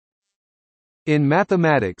In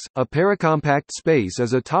mathematics, a paracompact space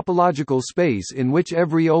is a topological space in which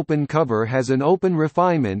every open cover has an open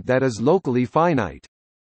refinement that is locally finite.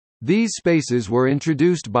 These spaces were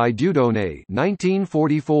introduced by Dieudonné,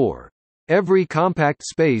 1944. Every compact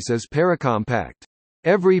space is paracompact.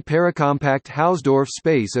 Every paracompact Hausdorff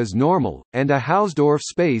space is normal, and a Hausdorff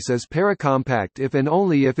space is paracompact if and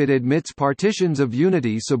only if it admits partitions of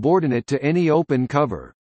unity subordinate to any open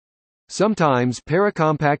cover. Sometimes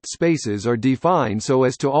paracompact spaces are defined so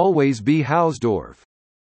as to always be Hausdorff.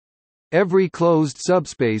 Every closed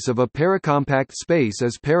subspace of a paracompact space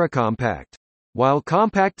is paracompact. While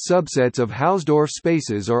compact subsets of Hausdorff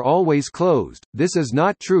spaces are always closed, this is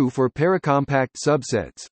not true for paracompact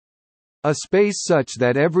subsets. A space such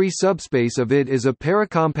that every subspace of it is a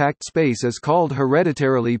paracompact space is called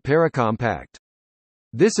hereditarily paracompact.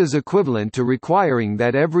 This is equivalent to requiring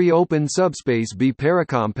that every open subspace be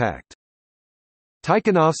paracompact.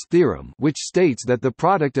 Tikhonov's theorem, which states that the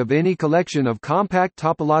product of any collection of compact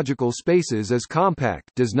topological spaces is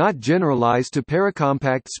compact, does not generalize to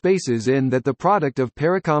paracompact spaces in that the product of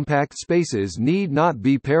paracompact spaces need not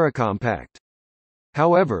be paracompact.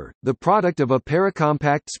 However, the product of a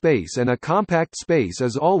paracompact space and a compact space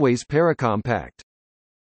is always paracompact.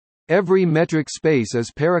 Every metric space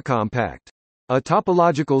is paracompact. A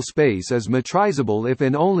topological space is metrizable if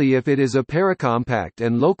and only if it is a paracompact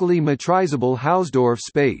and locally metrizable Hausdorff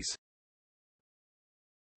space.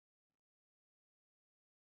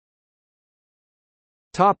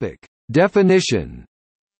 Topic: Definition.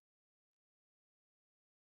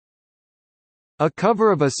 A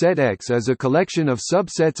cover of a set X is a collection of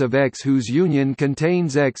subsets of X whose union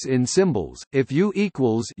contains X in symbols. If U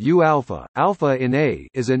equals U alpha, alpha in A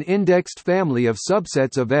is an indexed family of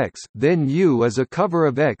subsets of X, then U is a cover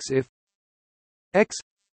of X if X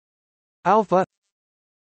alpha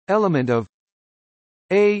element of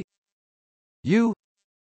A U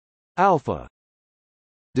alpha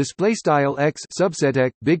display style X subset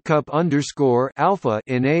X big cup underscore alpha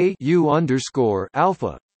in A U underscore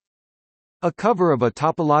alpha. A cover of a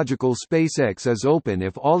topological space X is open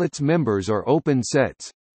if all its members are open sets.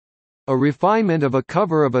 A refinement of a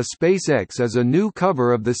cover of a space X is a new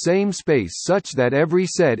cover of the same space such that every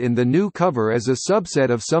set in the new cover is a subset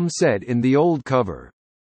of some set in the old cover.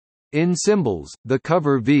 In symbols, the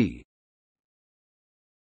cover V.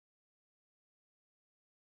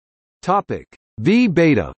 Topic: V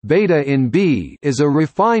beta, beta in B is a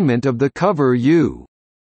refinement of the cover U.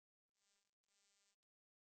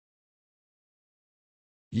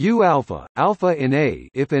 U alpha, alpha in A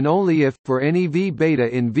if and only if, for any V beta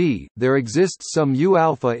in V, there exists some U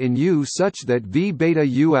alpha in U such that V beta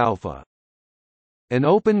U alpha. An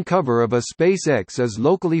open cover of a space X is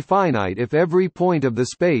locally finite if every point of the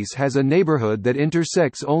space has a neighborhood that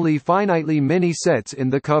intersects only finitely many sets in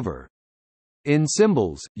the cover. In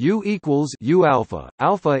symbols, U equals U alpha,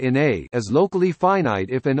 alpha in A is locally finite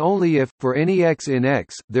if and only if, for any X in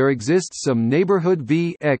X, there exists some neighborhood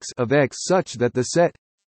V X of X such that the set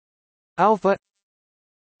alpha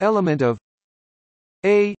element of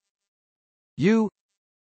A U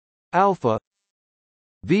alpha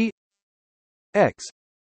V X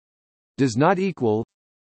does not equal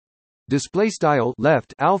display style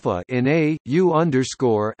left alpha in A U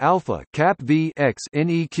underscore alpha cap V X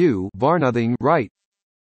neq varnothing right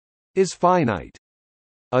is finite.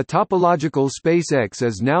 A topological space X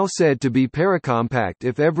is now said to be paracompact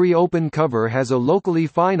if every open cover has a locally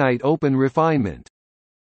finite open refinement.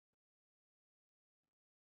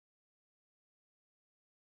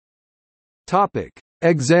 Topic: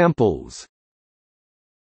 Examples.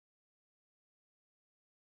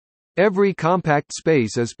 Every compact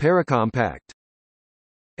space is paracompact.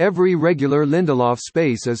 Every regular Lindelof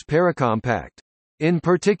space is paracompact. In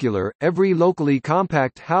particular, every locally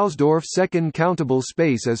compact Hausdorff second countable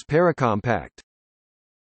space is paracompact.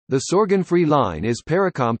 The Sorgenfrey line is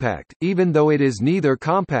paracompact, even though it is neither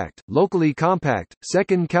compact, locally compact,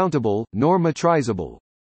 second countable, nor metrizable.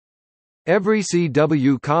 Every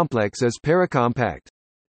CW complex is paracompact.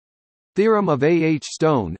 Theorem of A. H.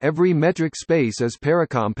 Stone: every metric space is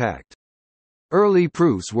paracompact. Early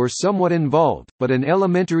proofs were somewhat involved, but an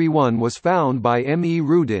elementary one was found by M. E.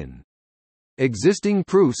 Rudin. Existing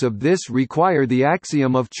proofs of this require the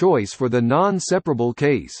axiom of choice for the non-separable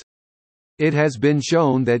case. It has been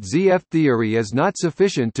shown that ZF theory is not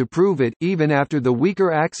sufficient to prove it, even after the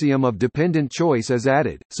weaker axiom of dependent choice is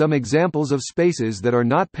added. Some examples of spaces that are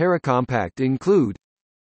not paracompact include: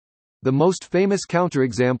 the most famous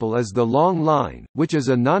counterexample is the long line, which is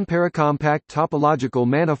a non-paracompact topological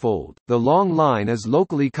manifold. The long line is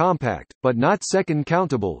locally compact, but not second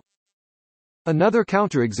countable. Another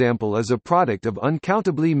counterexample is a product of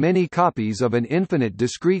uncountably many copies of an infinite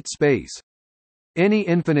discrete space. Any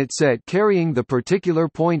infinite set carrying the particular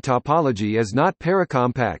point topology is not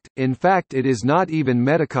paracompact, in fact it is not even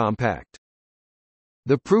metacompact.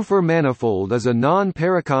 The Prüfer manifold is a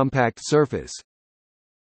non-paracompact surface.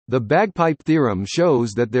 The bagpipe theorem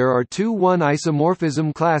shows that there are two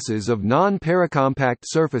one-isomorphism classes of non-paracompact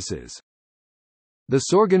surfaces. The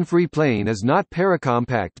Sorgenfrey plane is not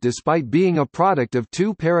paracompact despite being a product of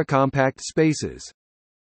two paracompact spaces.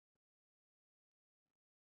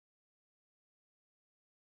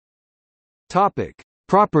 Topic: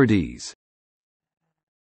 Properties.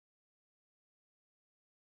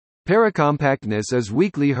 Paracompactness is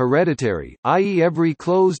weakly hereditary, i.e. every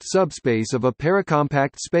closed subspace of a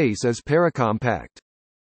paracompact space is paracompact.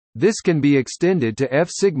 This can be extended to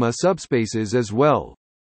F-sigma subspaces as well.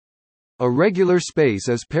 A regular space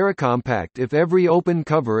is paracompact if every open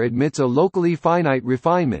cover admits a locally finite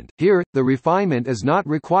refinement. Here, the refinement is not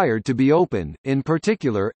required to be open. In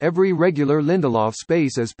particular, every regular Lindelof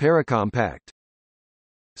space is paracompact.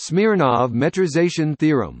 Smirnov metrization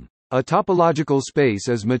theorem. A topological space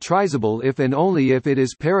is metrizable if and only if it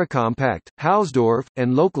is paracompact, Hausdorff,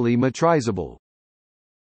 and locally metrizable.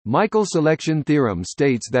 Michael selection theorem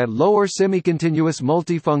states that lower semicontinuous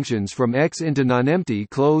multifunctions from X into nonempty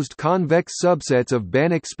closed convex subsets of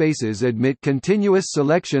Banach spaces admit continuous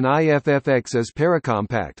selection IFFX as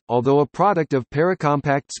paracompact. Although a product of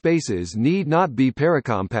paracompact spaces need not be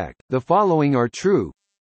paracompact, the following are true.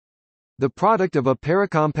 The product of a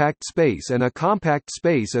paracompact space and a compact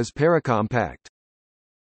space is paracompact.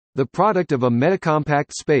 The product of a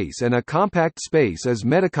metacompact space and a compact space is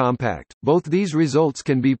metacompact. Both these results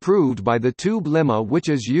can be proved by the tube lemma, which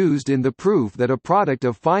is used in the proof that a product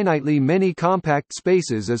of finitely many compact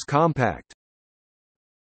spaces is compact.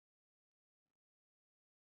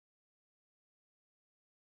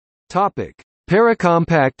 Topic: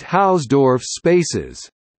 Paracompact Hausdorff spaces.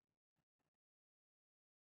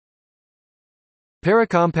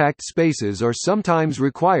 Paracompact spaces are sometimes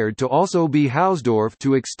required to also be Hausdorff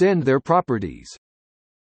to extend their properties.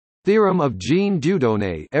 Theorem of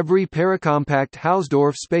Jean-Dieudonné: every paracompact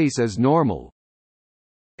Hausdorff space is normal.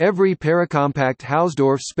 Every paracompact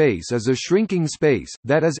Hausdorff space is a shrinking space,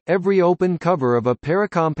 that is, every open cover of a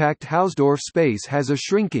paracompact Hausdorff space has a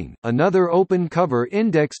shrinking, another open cover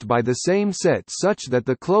indexed by the same set such that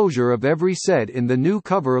the closure of every set in the new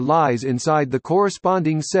cover lies inside the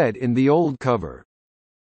corresponding set in the old cover.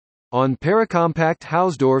 On paracompact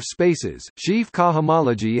Hausdorff spaces, sheaf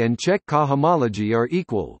cohomology and Čech cohomology are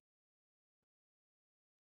equal.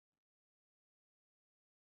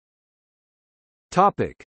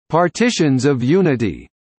 Topic: Partitions of unity.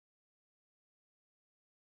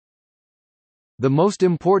 The most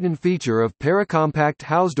important feature of paracompact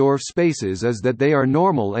Hausdorff spaces is that they are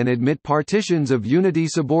normal and admit partitions of unity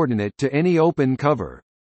subordinate to any open cover.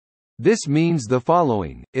 This means the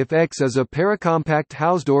following: if X is a paracompact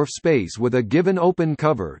Hausdorff space with a given open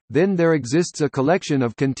cover, then there exists a collection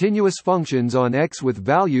of continuous functions on X with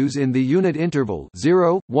values in the unit interval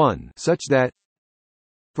 0, 1 such that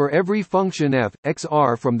for every function f, x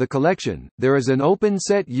r from the collection, there is an open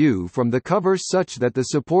set U from the covers such that the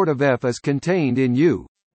support of f is contained in U.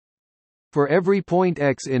 For every point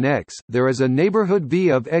x in X, there is a neighborhood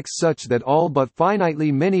V of X such that all but finitely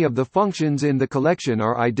many of the functions in the collection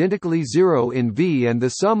are identically 0 in V and the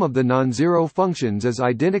sum of the non-zero functions is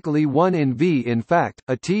identically 1 in V. In fact,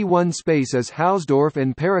 a T1 space is Hausdorff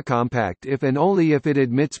and paracompact if and only if it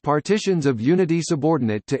admits partitions of unity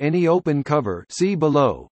subordinate to any open cover. See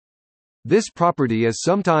below. This property is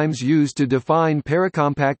sometimes used to define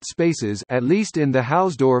paracompact spaces, at least in the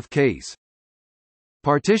Hausdorff case.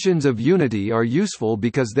 Partitions of unity are useful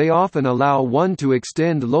because they often allow one to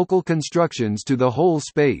extend local constructions to the whole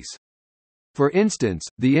space. For instance,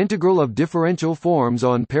 the integral of differential forms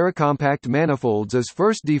on paracompact manifolds is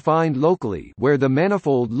first defined locally, where the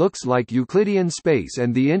manifold looks like Euclidean space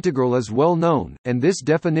and the integral is well known, and this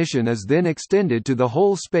definition is then extended to the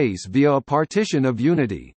whole space via a partition of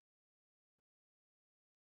unity.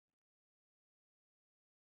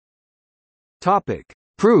 Topic: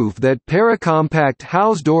 Proof that paracompact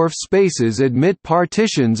Hausdorff spaces admit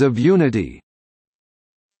partitions of unity.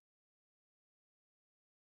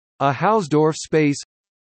 A Hausdorff space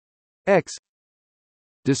X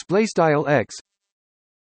 (X)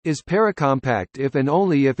 is paracompact if and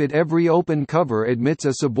only if every open cover admits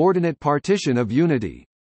a subordinate partition of unity.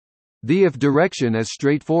 The if direction is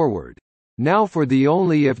straightforward. Now for the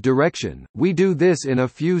only if direction, we do this in a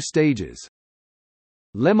few stages.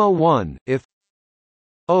 Lemma 1: if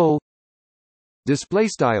O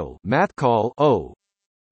math call O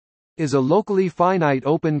is a locally finite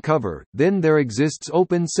open cover, then there exists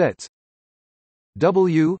open sets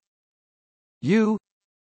W U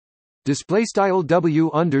display style W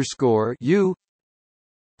underscore U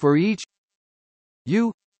for each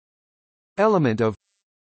U element of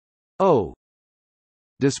O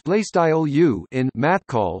display style U in math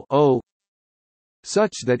call O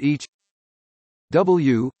such that each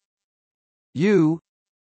W U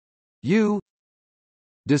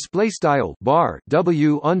display style bar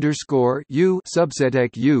W underscore U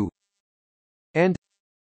subset U and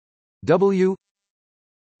W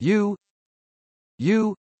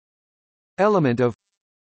element of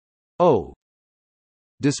O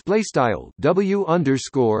display style W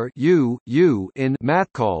underscore U in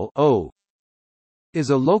math call O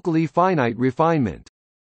is a locally finite refinement.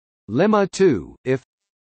 Lemma 2, if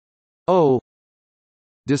O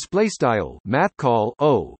display style math call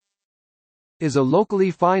O is a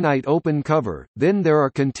locally finite open cover, then there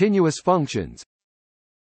are continuous functions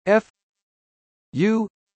f u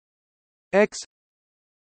x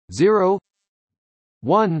 0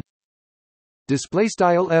 1 display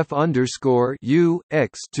style f underscore u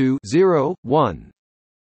x to 0 1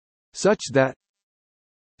 such that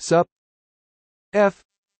sup f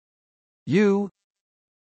u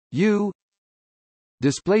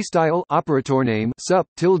display style operator name sup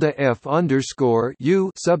tilde f underscore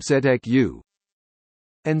u subset u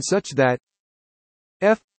and such that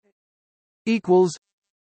f equals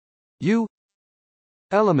u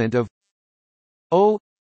element of O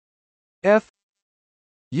f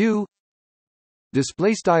u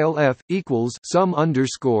display style f equals sum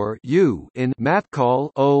underscore u in math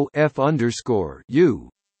call O f underscore u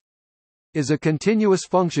is a continuous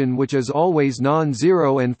function which is always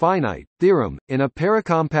non-zero and finite. Theorem in a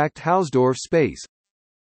paracompact Hausdorff space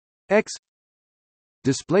x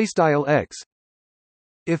display style x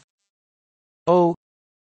if O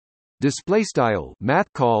display style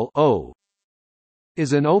math call O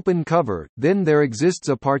is an open cover, then there exists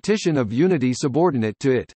a partition of unity subordinate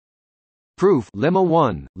to it. Proof lemma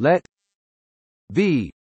 1 let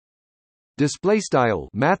V display style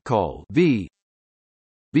math call V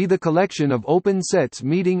be the collection of open sets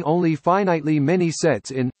meeting only finitely many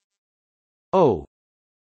sets in O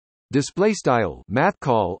display style math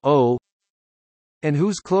call O and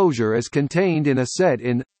whose closure is contained in a set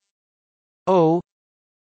in O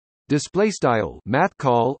display style math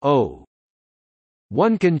call O.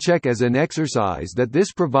 One can check as an exercise that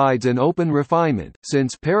this provides an open refinement,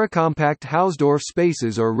 since paracompact Hausdorff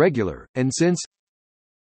spaces are regular, and since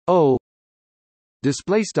O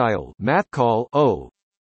display style math call O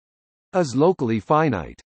is locally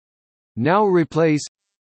finite. Now replace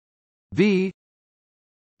V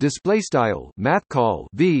display style math call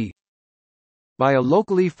V by a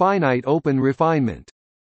locally finite open refinement.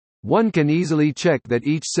 One can easily check that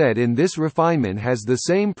each set in this refinement has the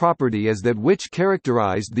same property as that which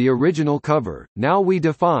characterized the original cover. Now we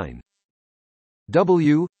define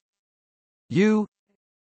W U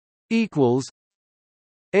equals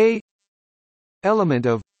a element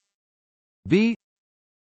of V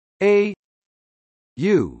a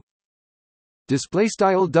U display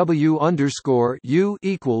style W underscore U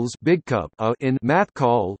equals big cup a in math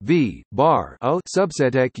call V bar a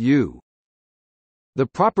subset U. The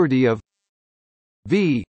property of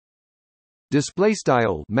V display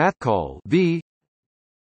style math call V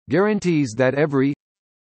guarantees that every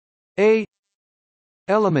a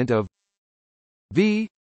element of V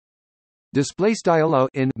display style a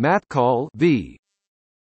in math call V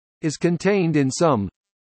is contained in some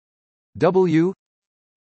W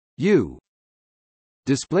U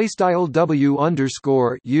display style W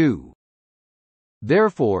underscore U.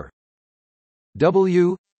 Therefore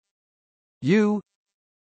W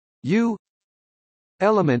U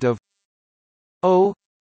element of O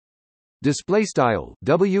display style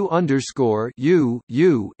W underscore U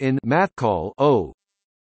in math call O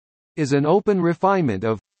is an open refinement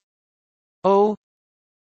of O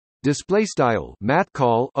display style math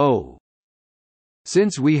call O.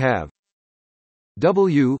 Since we have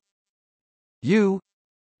W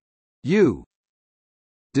U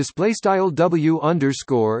display style W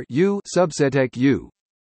underscore U subset U,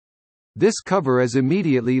 this cover is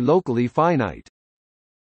immediately locally finite.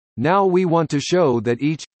 Now we want to show that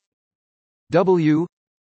each W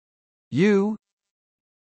U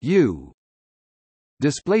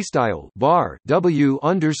display style bar W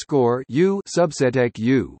underscore U subset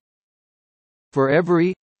U for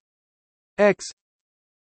every X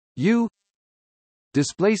U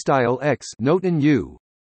display style X note in U,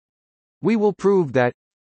 we will prove that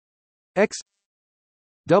X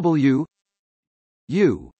W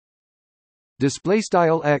U display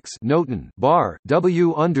style x noten bar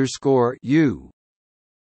w underscore u.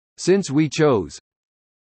 Since we chose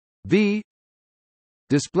v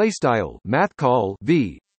display style math call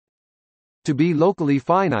v to be locally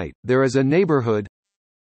finite, there is a neighborhood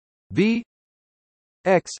v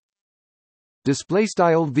x display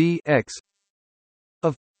style v x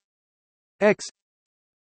of x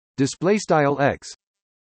display style x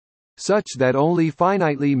such that only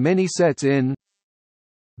finitely many sets in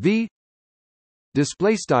v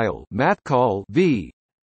display style math call v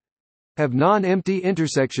have non-empty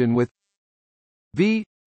intersection with v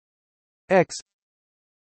x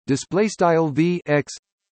display style v x,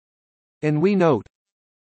 and we note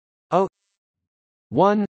a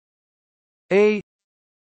 1 a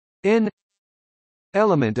n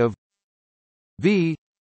element of v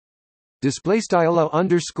display style a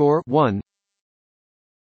underscore 1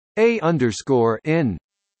 a underscore n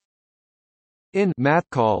in math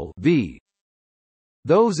call v.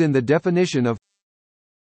 Those in the definition of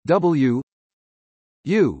w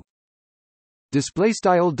u display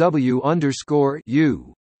style w underscore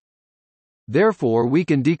u. Therefore, we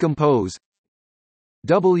can decompose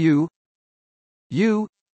w u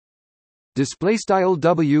display style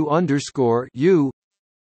w underscore u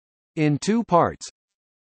in two parts: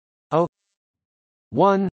 a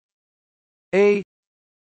 1 a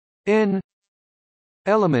n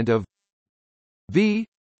element of v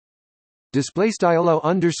display style a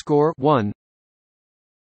underscore 1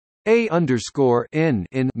 a underscore n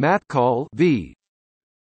in math call v,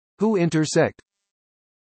 who intersect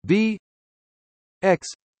v x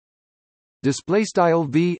display style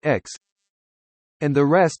v x, and the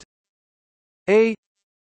rest a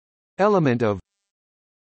element of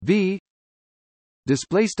v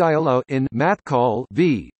display style a in math call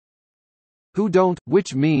v, who don't,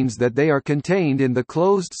 which means that they are contained in the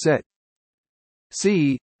closed set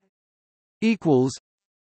C equals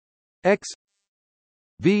x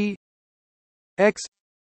v x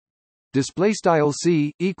display style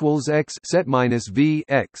C equals x set minus v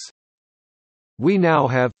x. We now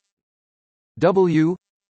have w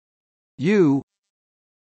u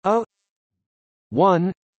a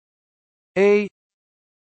 1 a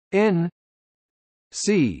n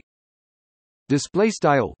c display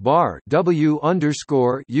style bar w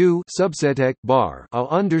underscore u subset bar a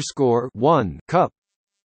underscore 1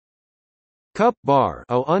 cup bar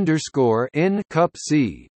a underscore n cup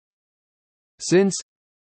c. Since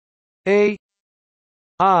a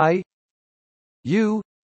I u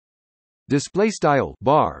display style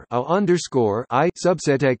bar a underscore I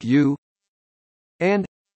subset u and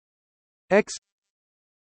x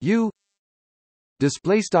u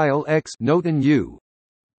display style x noten u,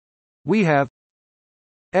 we have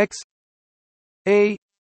x a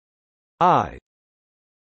I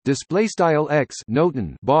display style x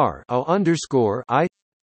noten bar a underscore I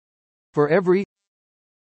for every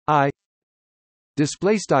I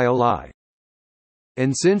display style I,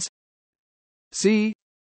 and since C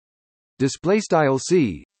display style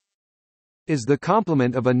C is the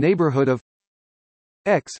complement of a neighborhood of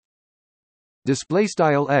x display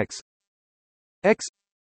style x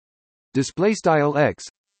display style x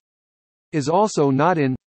is also not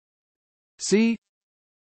in C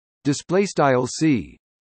display style C.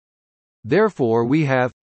 Therefore, we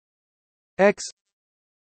have x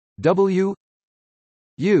w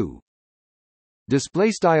u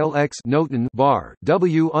display style x noten bar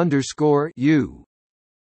w underscore u.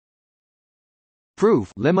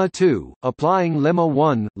 Proof lemma 2. Applying lemma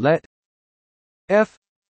 1, let f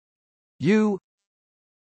u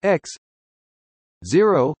x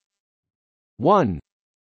 0 1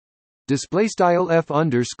 display style f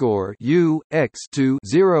underscore u x to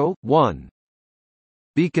 0 1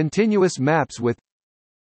 be continuous maps with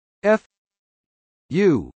f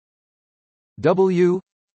u w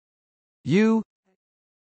u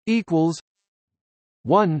equals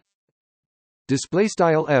 1 display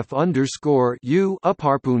style f underscore u up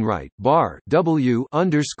harpoon right bar w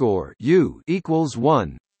underscore u equals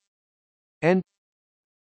 1 and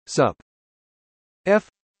sup f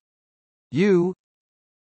u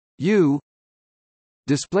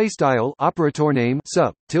display style operator name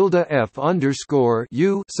sup tilde f underscore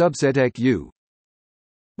u subset u.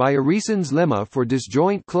 By Arison's lemma for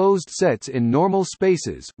disjoint closed sets in normal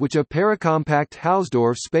spaces, which a paracompact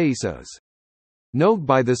Hausdorff space is. Note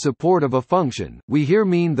by the support of a function, we here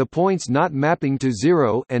mean the points not mapping to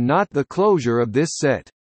 0 and not the closure of this set.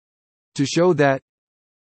 To show that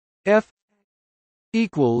f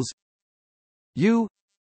equals u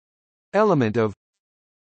element of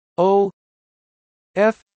O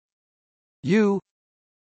f u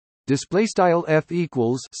display style f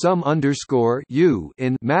equals sum underscore u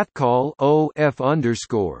in math call o f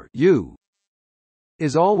underscore u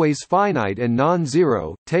is always finite and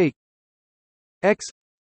non-zero. Take x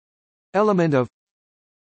element of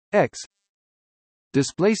x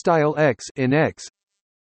display style x in x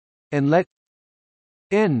and let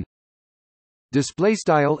n display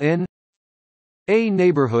style n a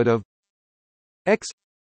neighborhood of x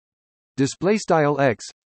display style x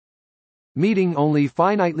meeting only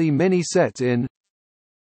finitely many sets in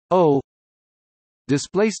O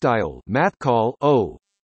display style math call O.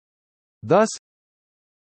 Thus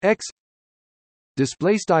x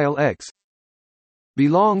display style x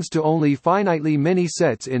belongs to only finitely many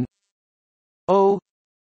sets in O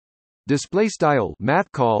display style math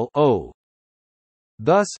call O.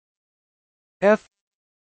 Thus f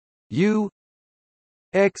u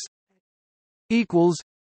x equals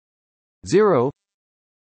 0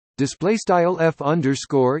 display style f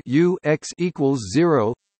underscore u x equals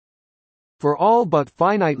 0 for all but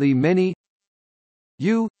finitely many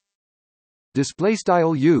u display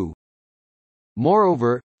style u.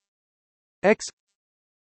 Moreover, x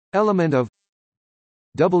element of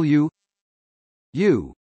w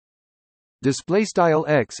u display style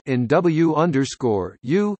x in w underscore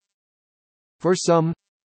u for some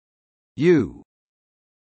u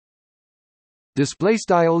display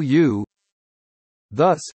style u.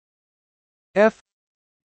 Thus f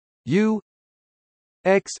u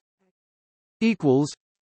x equals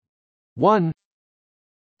 1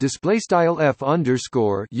 display style f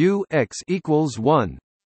underscore u x equals 1.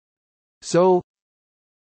 So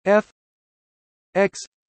f x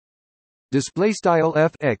display style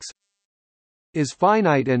f x is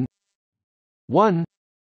finite and 1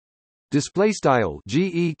 display style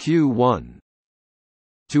geq1.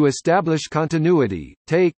 To establish continuity,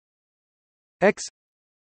 take x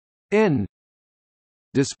n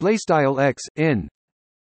display style x n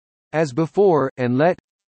as before and let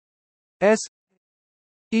s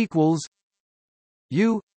equals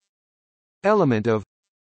u element of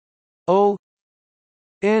O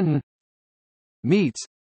n meets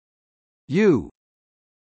u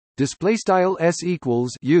display style s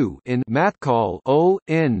equals u in math call O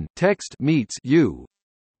n text meets u,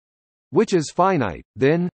 which is finite.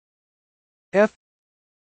 Then f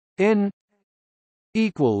n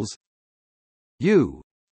equals u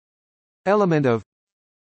element of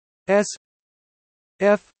s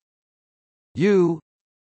f u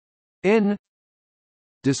n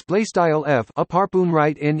display style f upharpun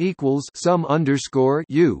right n equals sum underscore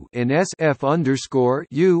u in s f underscore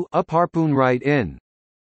u upharpun right n,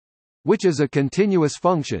 which is a continuous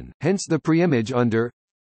function. Hence the preimage under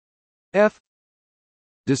f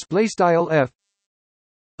display style f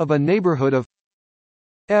of a neighborhood of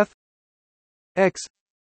f x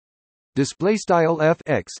display style f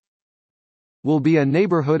x will be a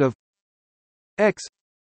neighborhood of x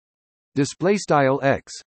display style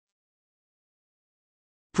x.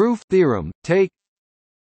 Proof theorem. Take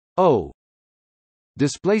O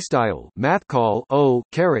display style math call O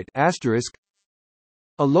caret asterisk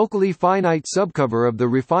a locally finite subcover of the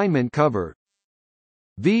refinement cover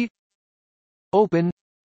V open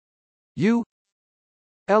u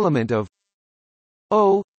element of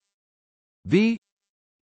O V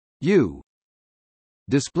u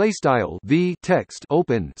display style V text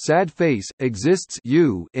open sad face exists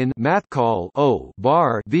u in math call O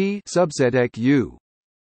bar V subset ec u.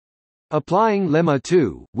 Applying lemma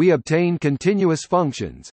 2, we obtain continuous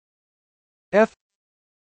functions f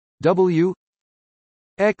w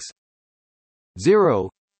x 0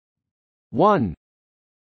 1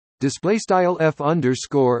 display style f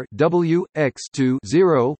underscore w x to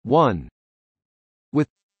 0 1 with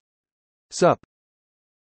sup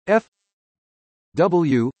f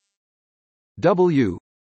w w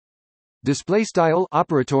display style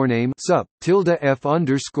operator name sup tilde f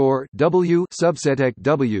underscore w subset ec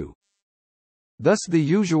w. Thus the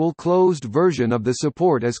usual closed version of the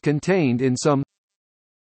support is contained in some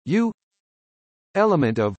u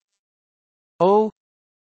element of O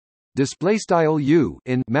display style u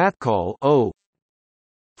in math call O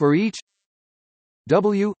for each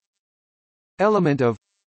w element of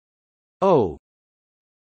O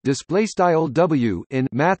display style w in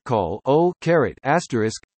math call O caret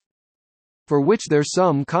asterisk for which their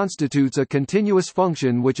sum constitutes a continuous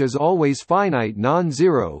function which is always finite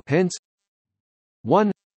non-zero. Hence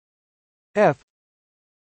 1 f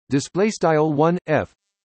display style 1 f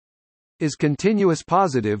is continuous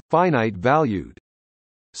positive finite valued.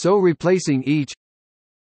 So replacing each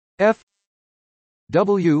f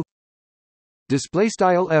w display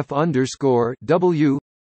style f underscore w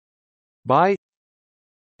by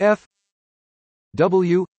f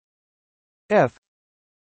w f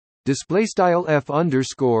display style f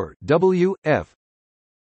underscore w f.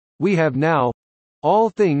 We have now,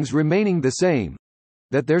 all things remaining the same,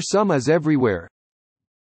 that their sum is everywhere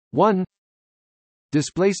 1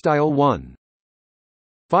 display style 1.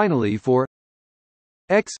 Finally, for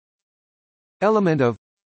x element of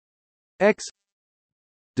x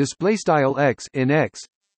display style x in x,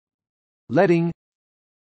 letting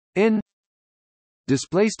n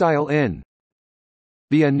display style n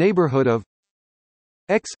be a neighborhood of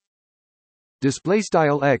x display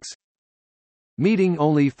style x, meeting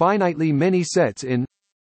only finitely many sets in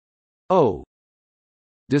O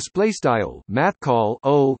display style math call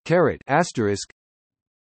O caret asterisk.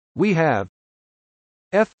 We have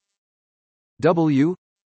f w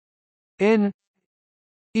n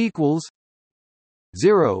equals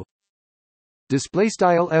 0 display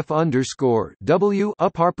style f underscore w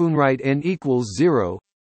up harpoon right n equals 0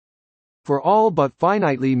 for all but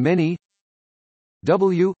finitely many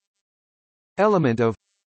w element of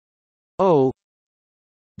O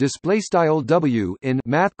display style w in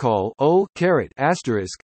math call O caret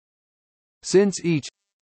asterisk, since each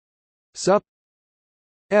sup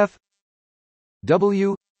f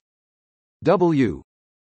w w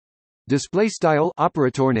display style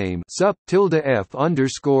operator name sup tilde f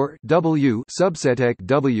underscore w subset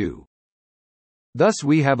w. Thus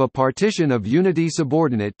we have a partition of unity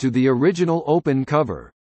subordinate to the original open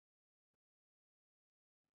cover.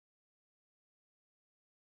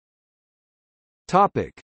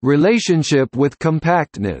 Topic: Relationship with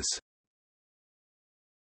compactness.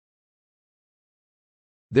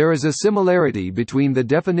 There is a similarity between the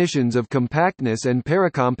definitions of compactness and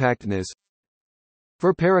paracompactness.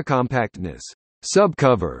 For paracompactness,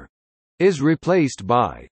 subcover is replaced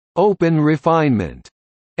by open refinement,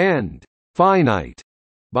 and finite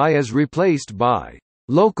by is replaced by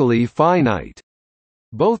locally finite.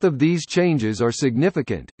 Both of these changes are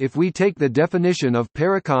significant. If we take the definition of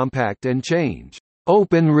paracompact and change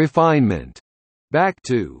open refinement back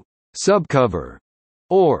to subcover,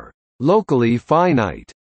 or locally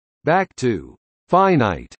finite back to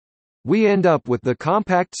finite, we end up with the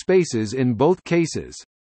compact spaces in both cases.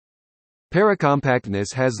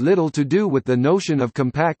 Paracompactness has little to do with the notion of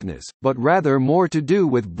compactness, but rather more to do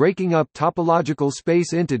with breaking up topological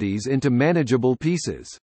space entities into manageable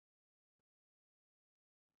pieces.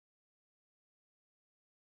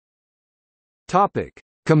 Topic: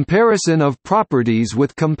 Comparison of properties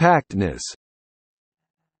with compactness.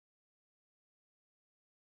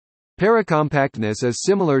 Paracompactness is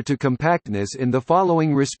similar to compactness in the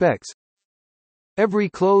following respects. Every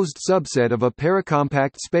closed subset of a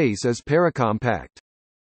paracompact space is paracompact.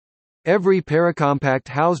 Every paracompact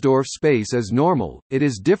Hausdorff space is normal. It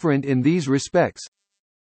is different in these respects.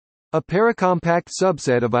 A paracompact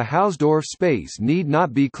subset of a Hausdorff space need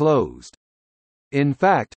not be closed. In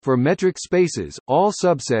fact, for metric spaces, all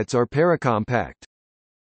subsets are paracompact.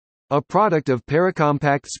 A product of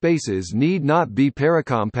paracompact spaces need not be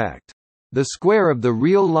paracompact. The square of the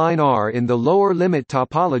real line R in the lower limit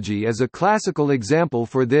topology is a classical example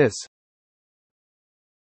for this.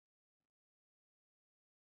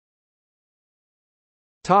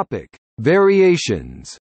 Topic: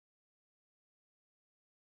 Variations.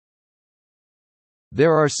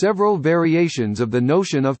 There are several variations of the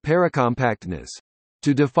notion of paracompactness.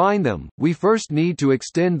 To define them, we first need to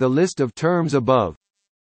extend the list of terms above.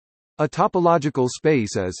 A topological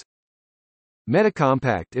space is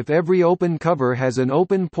metacompact if every open cover has an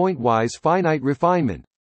open pointwise finite refinement.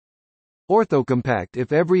 Orthocompact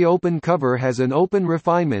if every open cover has an open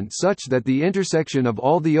refinement such that the intersection of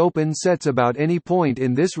all the open sets about any point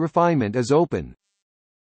in this refinement is open.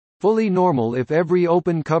 Fully normal if every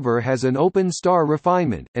open cover has an open star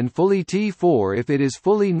refinement, and fully T4 if it is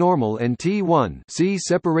fully normal and T1. See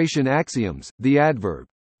separation axioms. The adverb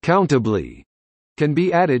countably can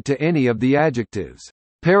be added to any of the adjectives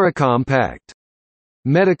paracompact,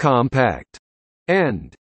 metacompact,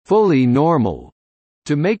 and fully normal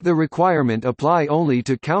to make the requirement apply only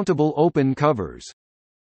to countable open covers.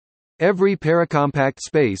 Every paracompact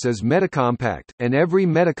space is metacompact, and every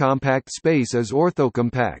metacompact space is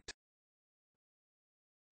orthocompact.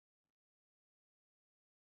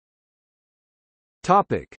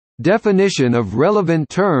 Topic: Definition of relevant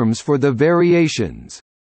terms for the variations.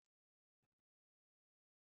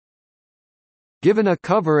 Given a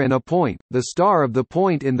cover and a point, the star of the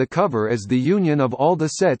point in the cover is the union of all the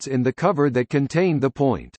sets in the cover that contain the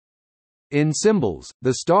point. In symbols,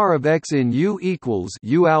 the star of X in U equals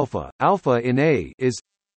U alpha, alpha in A is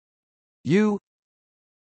U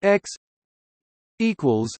X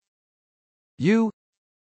equals U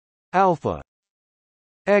alpha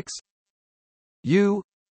X U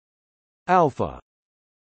alpha.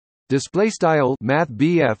 Display style math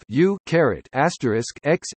BF U caret asterisk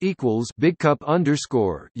x equals big cup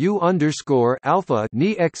underscore U underscore alpha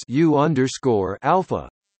ni x U underscore alpha.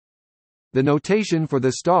 The notation for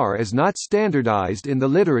the star is not standardized in the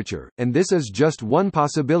literature, and this is just one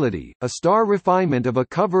possibility. A star refinement of a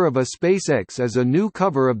cover of a space X as a new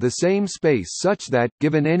cover of the same space such that,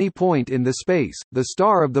 given any point in the space, the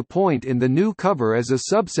star of the point in the new cover is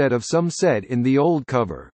a subset of some set in the old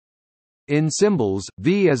cover. In symbols,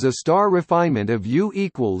 V is a star refinement of U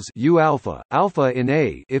equals U alpha, alpha in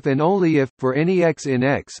A if and only if, for any X in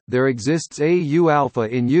X, there exists a U alpha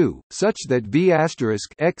in U, such that V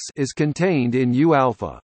asterisk X is contained in U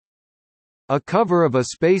alpha. A cover of a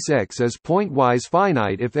space X is pointwise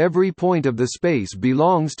finite if every point of the space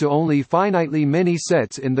belongs to only finitely many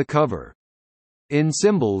sets in the cover. In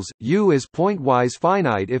symbols, U is pointwise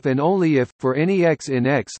finite if and only if, for any X in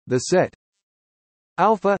X, the set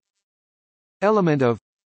alpha element of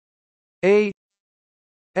A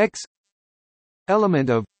X element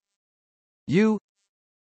of U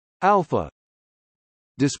alpha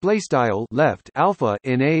display style left alpha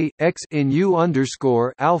in A X in U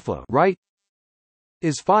underscore alpha right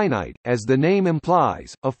is finite. As the name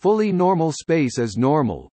implies, a fully normal space is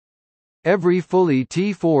normal. Every fully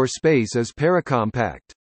T4 space is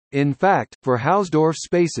paracompact. In fact, for Hausdorff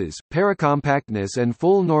spaces, paracompactness and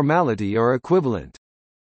full normality are equivalent.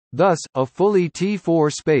 Thus, a fully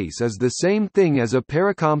T4 space is the same thing as a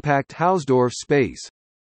paracompact Hausdorff space.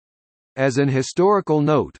 As an historical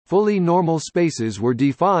note, fully normal spaces were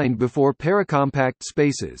defined before paracompact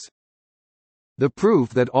spaces. The proof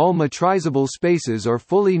that all metrizable spaces are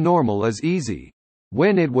fully normal is easy.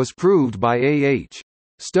 When it was proved by A.H.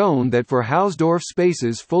 Stone that for Hausdorff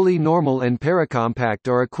spaces fully normal and paracompact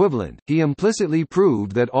are equivalent, he implicitly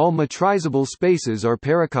proved that all metrizable spaces are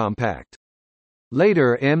paracompact.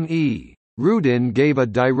 Later M.E. Rudin gave a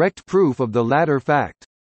direct proof of the latter fact.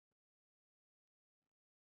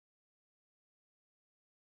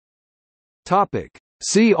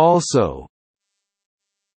 See also: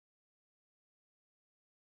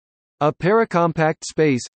 a paracompact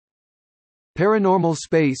space, paranormal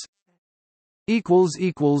space,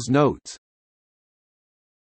 Notes